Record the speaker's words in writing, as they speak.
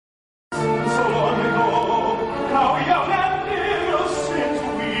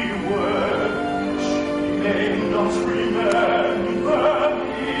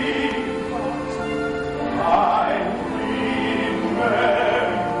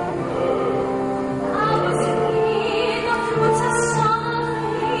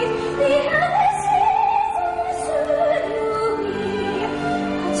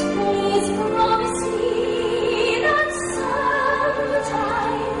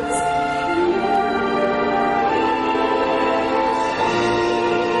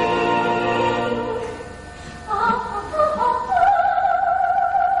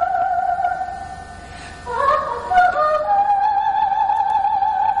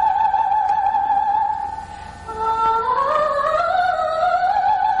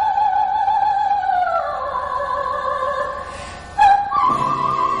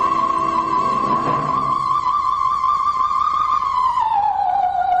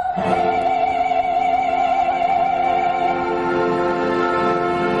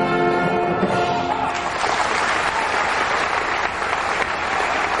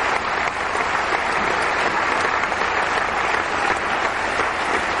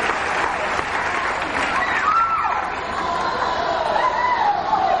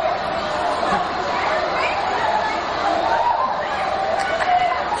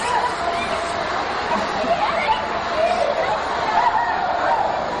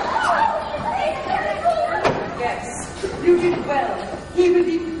You did well. He will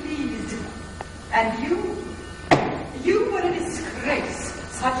be pleased. And you were a disgrace.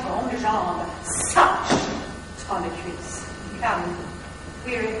 Such long jambes, such toiletries. Come,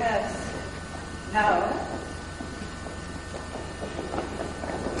 we rehearse. Now,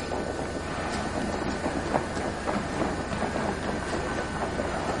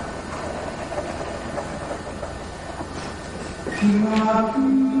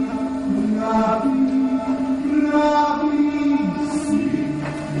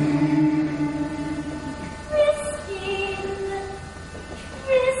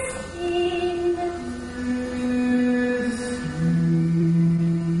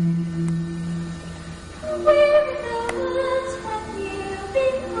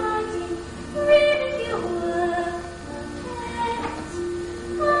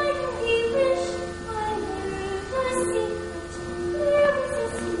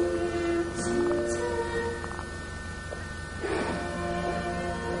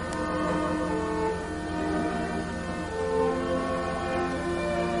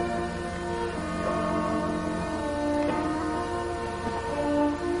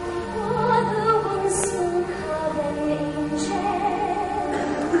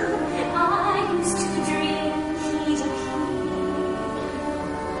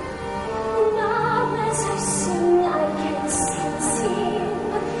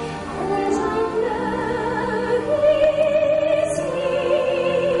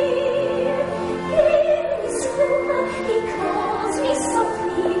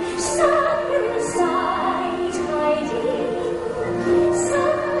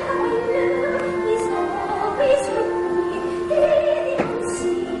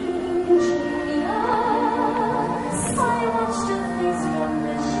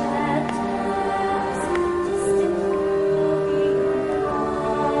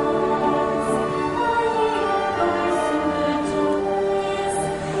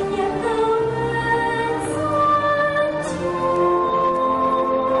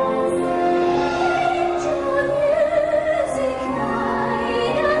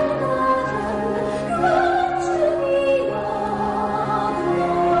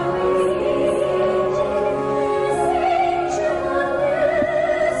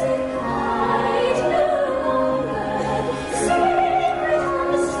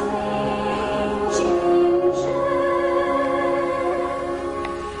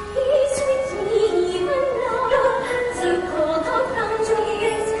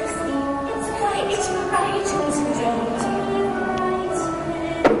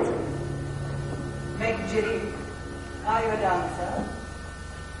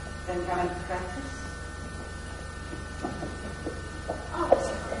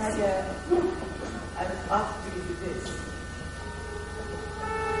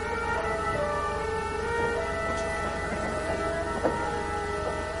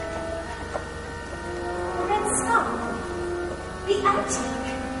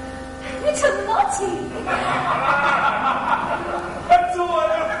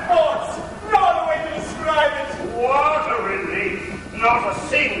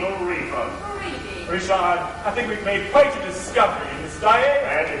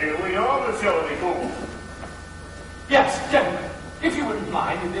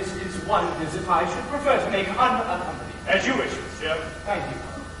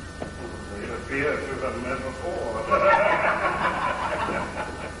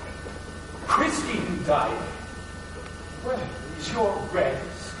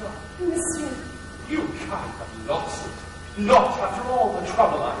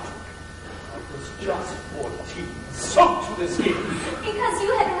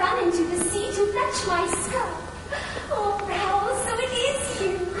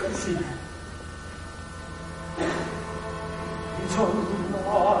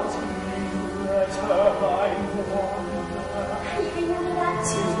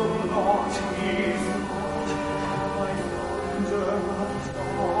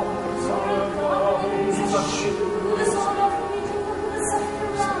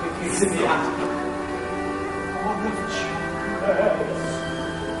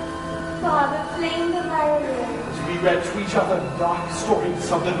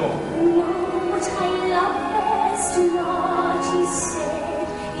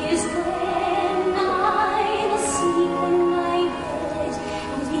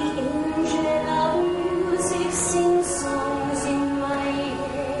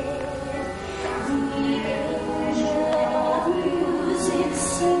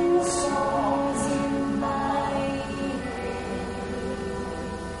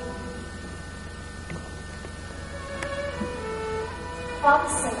 Father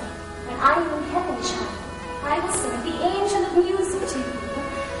said, when I am in heaven, child, I I will send the angel of music to you.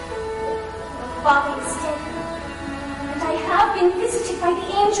 Your father is dead, and I have been visited by the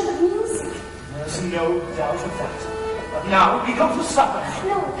angel of music. There's no doubt of that. But now we go to supper.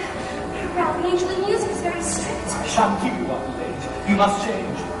 No, Ralph, the angel of music is very strict. I shan't keep you up late. You must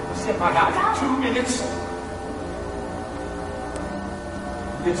change. Step my hat. Ralph. 2 minutes.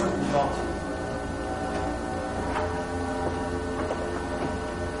 Literally not.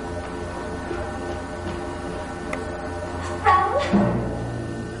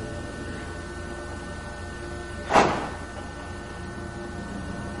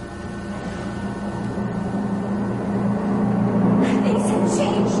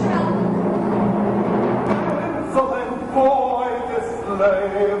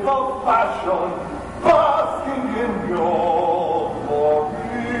 Slave of fashion, basking in your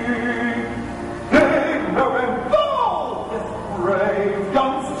glory. Ignorant, bold, brave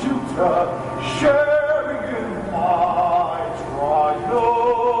young tutor, sharing in my triumph.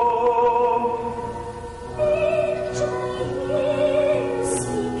 If I hear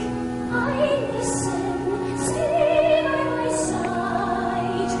speak, I listen, stay by my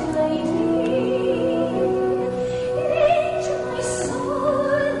side till I dream. Angel, my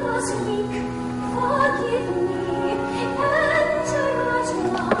soul was weak, forgive me, enter at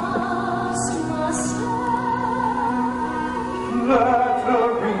last must I.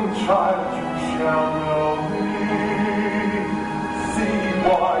 Flattering child, you shall know me. See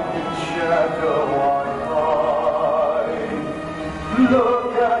why in shadow I hide.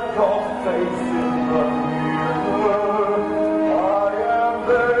 Look at your face in the mirror. I am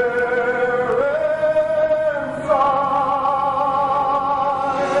there inside.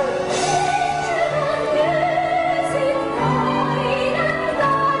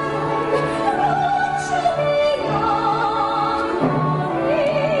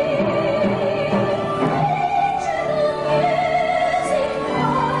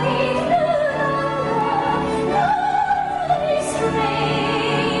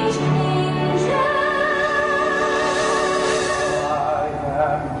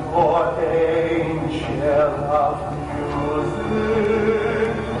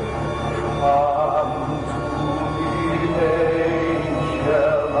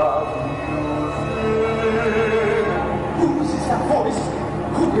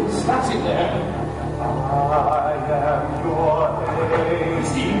 That's it there. I am your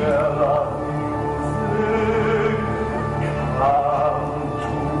angel of music. Come to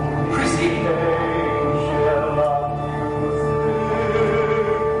me. Christine.